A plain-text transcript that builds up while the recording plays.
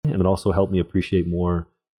it also helped me appreciate more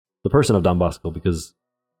the person of Don Bosco, because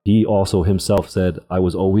he also himself said, I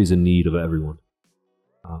was always in need of everyone.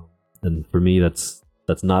 And for me, that's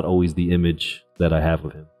not always the image that I have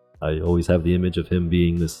of him. I always have the image of him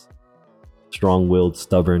being this strong-willed,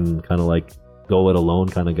 stubborn, kind of like go it alone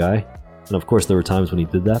kind of guy. And of course, there were times when he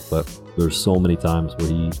did that, but there's so many times where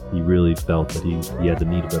he really felt that he had the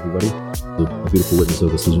need of everybody. So a beautiful witness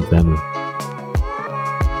of the Susan family.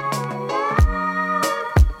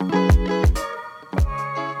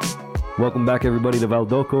 Welcome back, everybody, to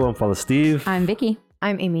Valdoco. I'm Father Steve. I'm Vicky.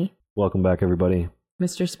 I'm Amy. Welcome back, everybody.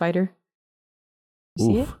 Mr. Spider. You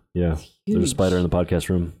see it? Yeah. There's a Huge. spider in the podcast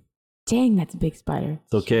room. Dang, that's a big spider.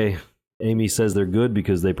 It's okay. Amy says they're good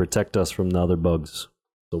because they protect us from the other bugs.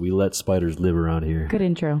 So we let spiders live around here. Good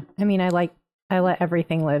intro. I mean, I let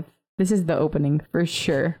everything live. This is the opening for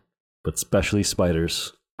sure. But especially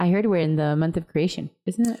spiders. I heard we're in the month of creation.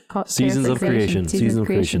 Isn't it called Seasons of creation. Seasons of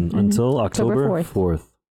creation. Mhm. Until October October 4th,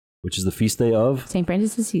 which is the feast day of St.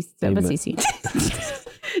 Francis of Amen. Assisi.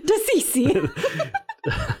 Assisi.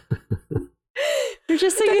 You're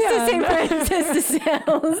just so used to St. Francis de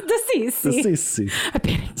Sales. Assisi. I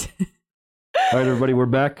panicked. All right, everybody, we're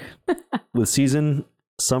back with season.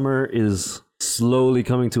 Summer is slowly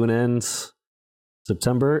coming to an end.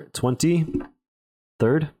 September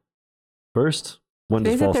 23rd? 1st? When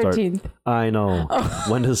does Today's the fall start? 13th. I know. Oh.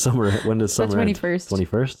 When does summer end? The 21st.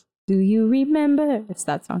 21st? Do you remember? It's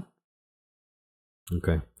that song.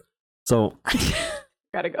 Okay. So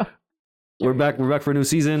Gotta go. we're back for a new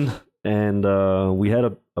season, and we had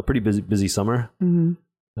a pretty busy summer.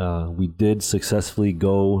 Mm-hmm. We did successfully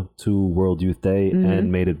go to World Youth Day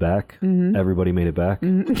and made it back. Mm-hmm. Everybody made it back,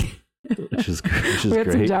 Mm-hmm. which is We had some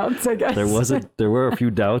great. doubts, I guess. There were a few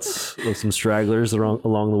doubts of some stragglers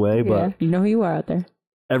along the way, but Yeah, you know who you are out there.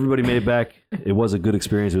 everybody made it back. It was a good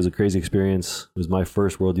experience. It was a crazy experience. It was my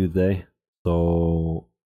first World Youth Day, so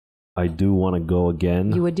I do want to go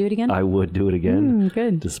again. You would do it again? I would do it again,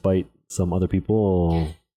 Good. despite some other people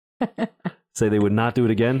say they would not do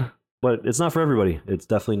it again. But it's not for everybody. It's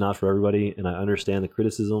definitely not for everybody, and I understand the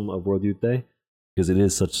criticism of World Youth Day because it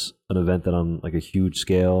is such an event that on like a huge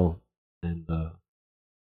scale, and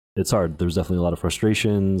it's hard. There's definitely a lot of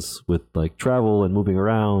frustrations with like travel and moving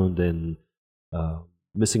around and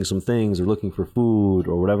missing some things or looking for food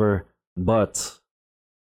or whatever. But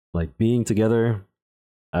like being together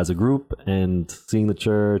as a group and seeing the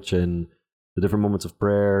church and the different moments of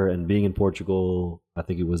prayer and being in Portugal, I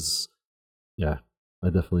think it was, yeah,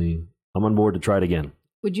 I'm on board to try it again.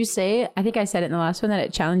 Would you say, I think I said it in the last one, that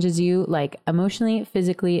it challenges you like emotionally,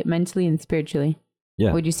 physically, mentally, and spiritually?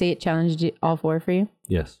 Yeah. Would you say it challenged you, all four for you?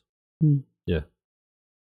 Yes. Hmm. Yeah.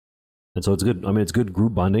 And so it's good. I mean, it's good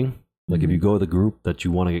group bonding. Like if you go with a group that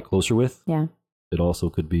you want to get closer with, Yeah. it also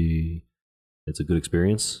could be, it's a good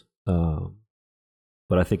experience.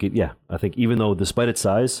 But I think I think even though despite its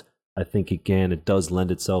size, I think it does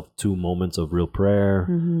lend itself to moments of real prayer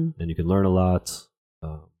and you can learn a lot.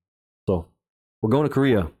 So we're going to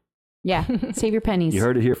Korea. Yeah. Save your pennies. You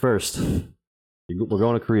heard it here first. We're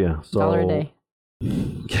going to Korea. So $1 a day.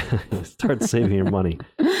 start saving your money.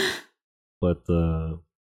 But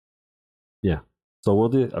yeah.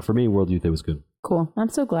 So for me, World Youth Day was good. Cool. I'm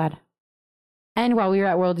so glad. And while we were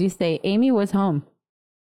at World Youth Day, Amy was home.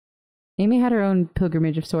 Amy had her own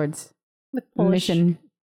pilgrimage of sorts. With Mission.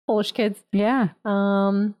 Polish kids. Yeah.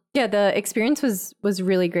 Yeah, the experience was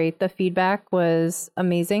really great. The feedback was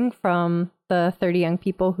amazing from the 30 young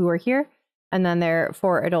people who were here, and then their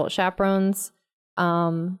 4 adult chaperones.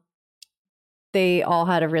 They all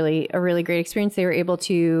had a really great experience. They were able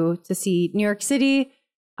to see New York City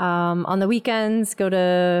on the weekends, go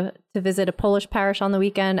to visit a Polish parish on the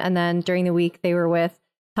weekend, and then during the week they were with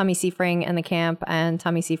Tommy Seafring and the camp. And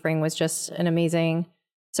Tommy Seafring was just an amazing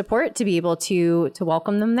support to be able to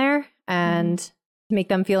welcome them there and make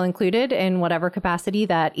them feel included in whatever capacity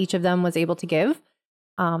that each of them was able to give.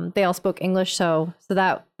 They all spoke English, so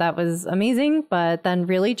that was amazing. But then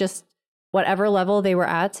really just whatever level they were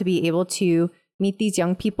at, to be able to meet these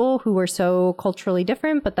young people who were so culturally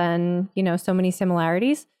different, but then, so many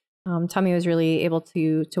similarities. Tommy was really able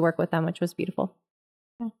to work with them, which was beautiful.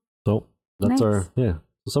 So that's Nice. the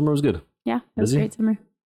summer was good. Yeah. It was Busy? a great summer.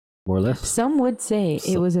 More or less. Some would say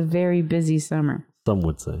it was a very busy summer. Some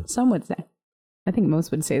would say. Some would say. I think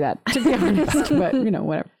most would say that, to be honest. But,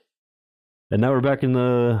 whatever. And now we're back in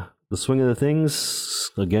the swing of the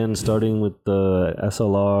things again, starting with the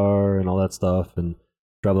SLR and all that stuff, and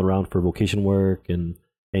traveling around for vocation work, and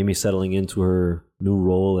Amy settling into her new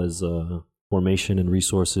role as formation and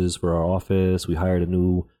resources for our office. We hired a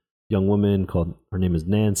new young woman her name is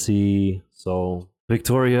Nancy. So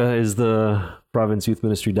Victoria is the province youth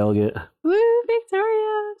ministry delegate. Woo,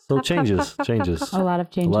 Victoria! So changes. A lot of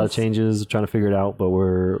changes. A lot of changes, trying to figure it out, but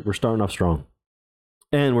we're starting off strong.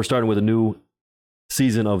 And we're starting with a new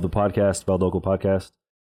season of the podcast, Valdoco Podcast.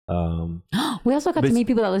 We also got to meet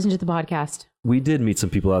people that listen to the podcast. We did meet some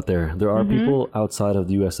people out there. There are people outside of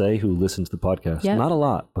the USA who listen to the podcast. Yep. Not a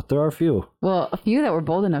lot, but there are a few. Well, a few that were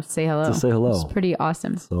bold enough to say hello. To say hello. It's pretty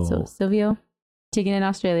awesome. So Silvio, Tegan in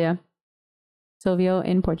Australia, Silvio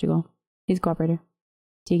in Portugal. He's a cooperator.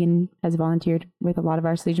 Tegan has volunteered with a lot of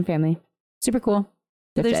our Legion family. Super cool.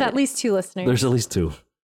 There's at least 2 listeners. There's at least 2.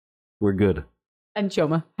 We're good. And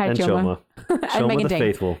Choma. Hi, And Choma. Choma. Choma Megan the Dang.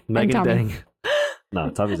 faithful. Megan Tommy. Dang. No,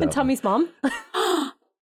 Tommy's out. And Tommy's mom.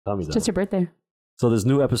 Tommy's out. Just her birthday. So this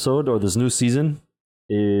new episode or this new season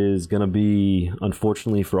is going to be,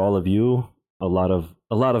 unfortunately for all of you, a lot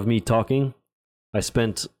of me talking. I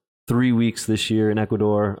spent 3 weeks this year in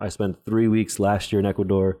Ecuador. I spent 3 weeks last year in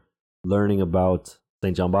Ecuador learning about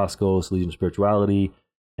St. John Bosco, Salesian spirituality,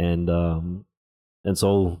 and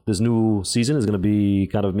so this new season is going to be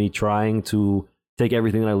kind of me trying to take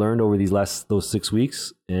everything that I learned over those 6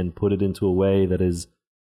 weeks and put it into a way that is,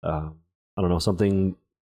 I don't know, something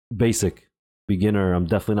basic, beginner. I'm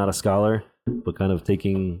definitely not a scholar, but kind of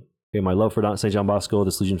taking my love for St. John Bosco,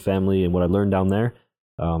 the Salesian family, and what I learned down there,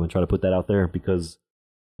 and try to put that out there because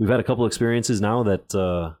we've had a couple experiences now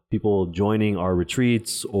that people joining our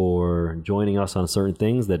retreats or joining us on certain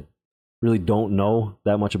things that really don't know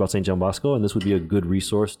that much about St. John Bosco, and this would be a good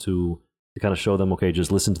resource to kind of show them, okay,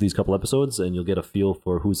 just listen to these couple episodes and you'll get a feel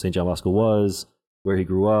for who St. John Bosco was, where he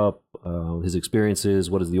grew up, his experiences,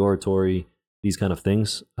 what is the oratory, these kind of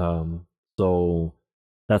things. So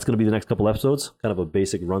that's going to be the next couple episodes, kind of a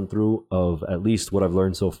basic run through of at least what I've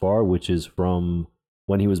learned so far, which is from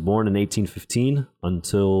when he was born in 1815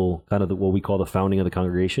 until kind of what we call the founding of the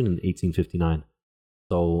congregation in 1859.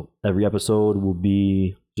 So every episode will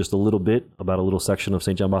be just a little bit about a little section of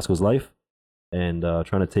St. John Bosco's life and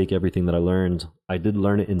trying to take everything that I learned. I did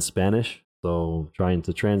learn it in Spanish, so trying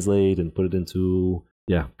to translate and put it into,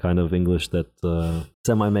 kind of English that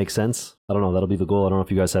semi makes sense. I don't know, that'll be the goal. I don't know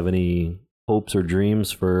if you guys have any hopes or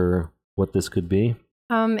dreams for what this could be.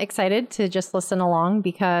 I'm excited to just listen along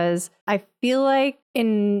because I feel like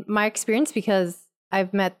in my experience, because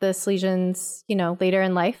I've met the Salesians, later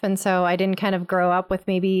in life. And so I didn't kind of grow up with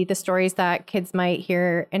maybe the stories that kids might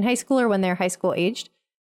hear in high school or when they're high school aged.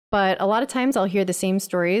 But a lot of times I'll hear the same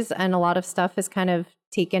stories and a lot of stuff is kind of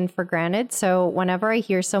taken for granted. So whenever I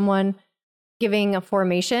hear someone giving a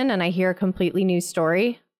formation and I hear a completely new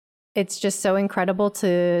story, it's just so incredible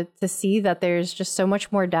to see that there's just so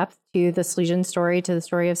much more depth to the Salesian story, to the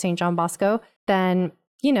story of St. John Bosco than,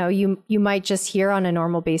 you might just hear on a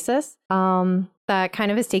normal basis. That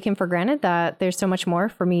kind of is taken for granted that there's so much more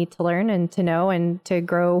for me to learn and to know and to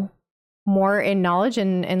grow more in knowledge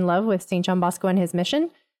and in love with St. John Bosco and his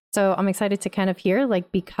mission. So I'm excited to kind of hear,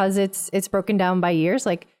 because it's broken down by years,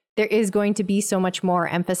 there is going to be so much more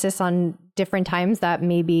emphasis on different times that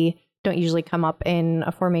maybe don't usually come up in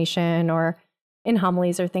a formation or in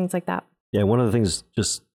homilies or things like that. Yeah, one of the things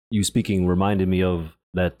just you speaking reminded me of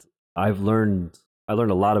that I learned a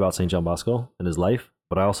lot about St. John Bosco and his life,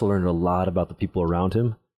 but I also learned a lot about the people around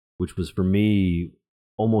him, which was for me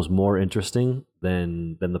almost more interesting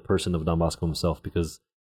than the person of Don Bosco himself, because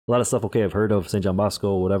a lot of stuff, okay, I've heard of St. John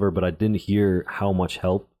Bosco, whatever, but I didn't hear how much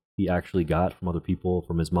help he actually got from other people,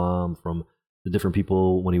 from his mom, from the different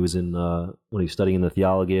people when he was studying in the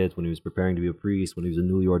theologate, when he was preparing to be a priest, when he was a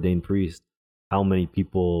newly ordained priest, how many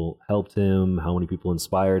people helped him, how many people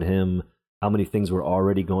inspired him, how many things were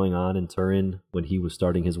already going on in Turin when he was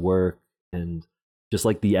starting his work, and just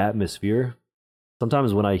the atmosphere.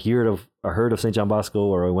 Sometimes when I heard of St. John Bosco,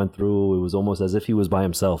 or I went through, it was almost as if he was by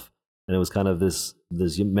himself. And it was kind of this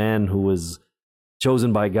man who was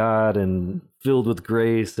chosen by God and filled with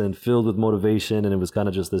grace and filled with motivation. And it was kind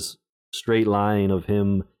of just this straight line of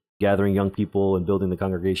him gathering young people and building the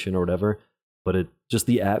congregation or whatever. But just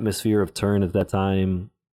the atmosphere of Turin at that time,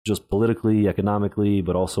 just politically, economically,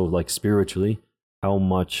 but also spiritually, how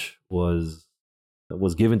much was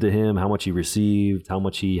given to him, how much he received, how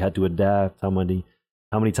much he had to adapt, how many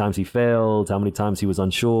times he failed, how many times he was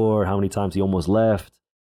unsure, how many times he almost left.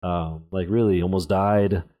 Really almost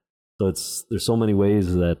died. So there's so many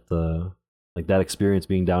ways that that experience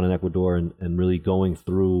being down in Ecuador and really going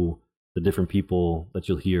through the different people that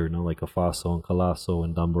you'll hear, like Afaso and Calasso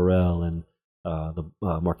and Don Borel and the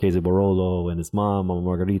Marchese Barolo and his mom, Mama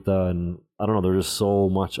Margarita, and I don't know, there's just so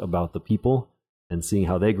much about the people and seeing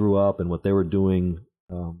how they grew up and what they were doing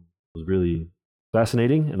was really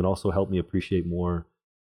fascinating, and it also helped me appreciate more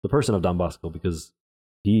the person of Don Bosco, because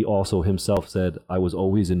he also himself said, I was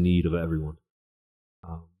always in need of everyone.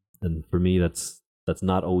 And for me, that's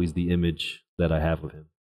not always the image that I have of him.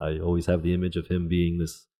 I always have the image of him being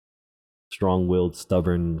this strong-willed,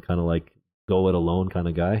 stubborn, kind of like go it alone kind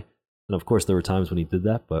of guy. And of course, there were times when he did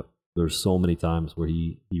that, but there's so many times where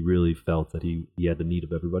he really felt that he had the need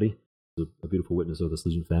of everybody. It's a beautiful witness of the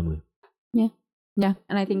Legion family. Yeah,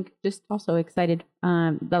 and I think just also excited.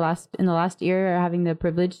 In the last year, having the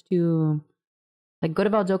privilege to like go to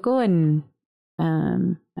Valdoco and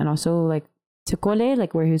also like to Cole,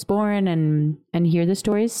 like where he was born, and hear the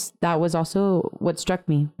stories. That was also what struck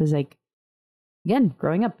me. Was like, again,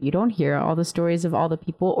 growing up, you don't hear all the stories of all the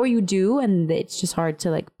people, or you do, and it's just hard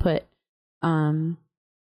to like put,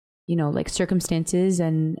 like circumstances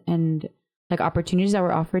and like opportunities that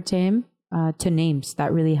were offered to him. To names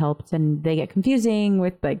that really helped, and they get confusing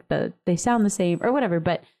with like they sound the same or whatever.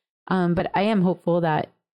 But I am hopeful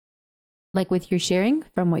that like with your sharing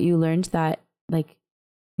from what you learned that like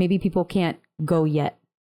maybe people can't go yet,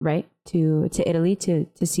 right? To Italy to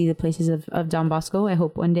see the places of Don Bosco. I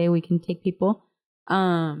hope one day we can take people.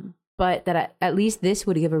 But that at least this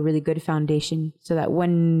would give a really good foundation so that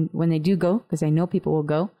when they do go, because I know people will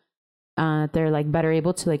go, they're like better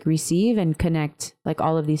able to like receive and connect like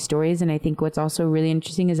all of these stories. And I think what's also really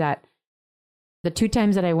interesting is that the 2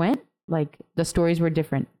 times that I went, like the stories were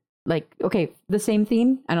different. Like, okay, the same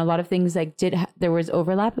theme and a lot of things like there was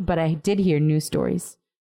overlap, but I did hear new stories.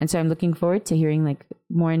 And so I'm looking forward to hearing like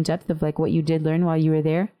more in depth of like what you did learn while you were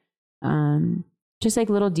there. Just like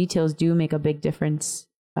little details do make a big difference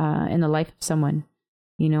in the life of someone,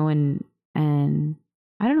 and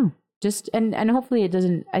I don't know. Just and hopefully it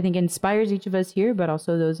doesn't, I think, inspires each of us here, but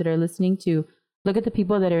also those that are listening to look at the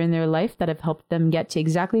people that are in their life that have helped them get to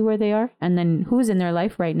exactly where they are, and then who's in their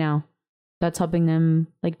life right now that's helping them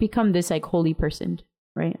like become this like holy person,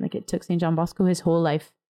 right? Like it took St. John Bosco his whole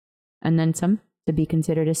life and then some to be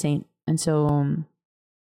considered a saint. And so,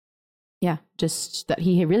 just that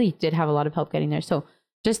he really did have a lot of help getting there. So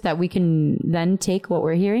just that we can then take what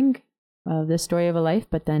we're hearing of the story of a life,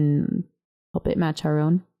 but then help it match our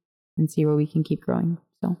own. And see where we can keep growing.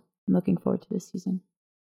 So I'm looking forward to this season.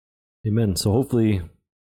 Amen. So hopefully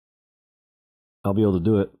I'll be able to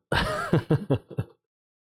do it.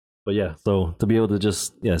 But yeah, so to be able to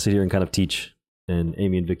just sit here and kind of teach, and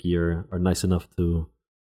Amy and Vicky are nice enough to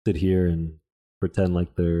sit here and pretend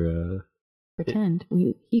like they're pretend.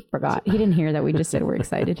 He forgot. He didn't hear that we just said we're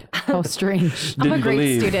excited. How strange. I'm a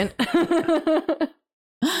great student.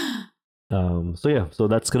 So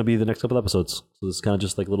that's going to be the next couple episodes. So this is kind of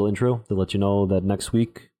just like a little intro to let you know that next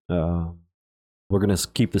week we're going to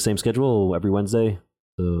keep the same schedule every Wednesday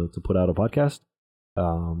to put out a podcast.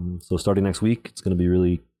 So starting next week, it's going to be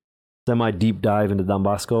really semi-deep dive into Don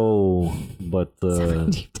Bosco, but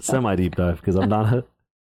semi-deep dive because I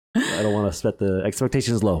don't want to set the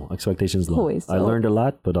expectations low. Always I learned a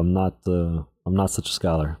lot, but I'm not such a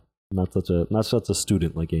scholar. I'm not such a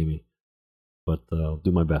student like Amy, but I'll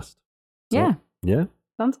do my best. So, yeah.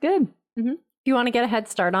 Sounds good. Mm-hmm. If you want to get a head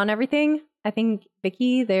start on everything, I think,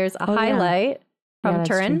 Vicky, there's a highlight from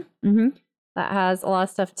Turin that has a lot of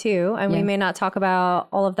stuff too. And we may not talk about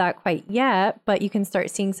all of that quite yet, but you can start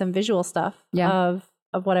seeing some visual stuff of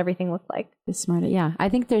what everything looked like. It's smart. Yeah. I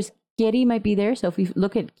think there's Chieri might be there. So if you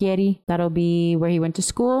look at Chieri, that'll be where he went to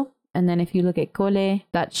school. And then if you look at Cole,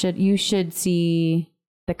 you should see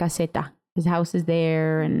the caseta. His house is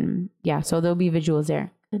there. And so there'll be visuals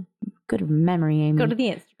there. Good memory, Amy. Go to the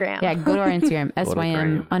Instagram. Yeah, go to our Instagram,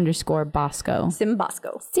 SYM_Bosco.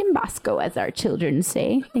 Simbosco, as our children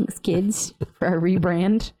say. Thanks, kids, for our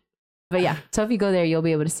rebrand. But so if you go there, you'll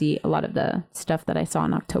be able to see a lot of the stuff that I saw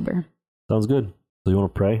in October. Sounds good. So you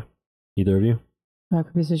want to pray? Either of you? Rock,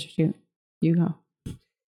 paper, scissors, shoot. You go.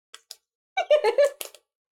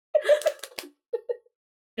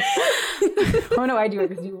 Oh, no, I do it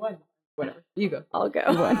because you won. Whatever. You go. I'll go.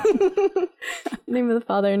 In the name of the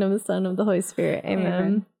Father, and of the Son, and of the Holy Spirit.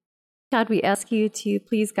 Amen. God, we ask you to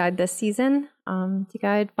please guide this season, to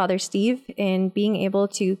guide Father Steve in being able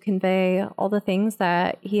to convey all the things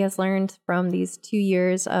that he has learned from these 2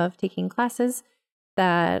 years of taking classes,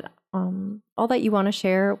 that all that you want to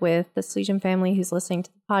share with the Salesian family who's listening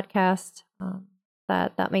to the podcast,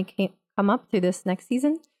 that may come up through this next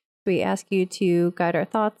season. We ask you to guide our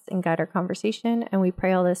thoughts and guide our conversation, and we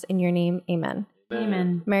pray all this in your name. Amen.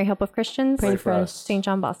 Amen. Mary, Help of Christians, pray for us. St.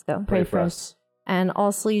 John Bosco, pray for us. And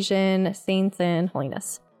all Salesian saints in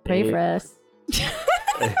holiness, pray for us.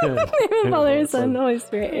 Father, Son, and Holy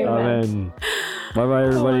Spirit. Amen. Bye-bye,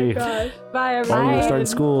 everybody. Oh my gosh. Bye, Bye. everybody. You're starting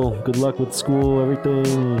school. Good luck with school,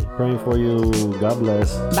 everything. Praying for you. God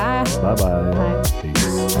bless. Bye. Bye-bye. Bye.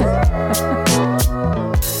 Peace.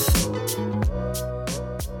 Bye.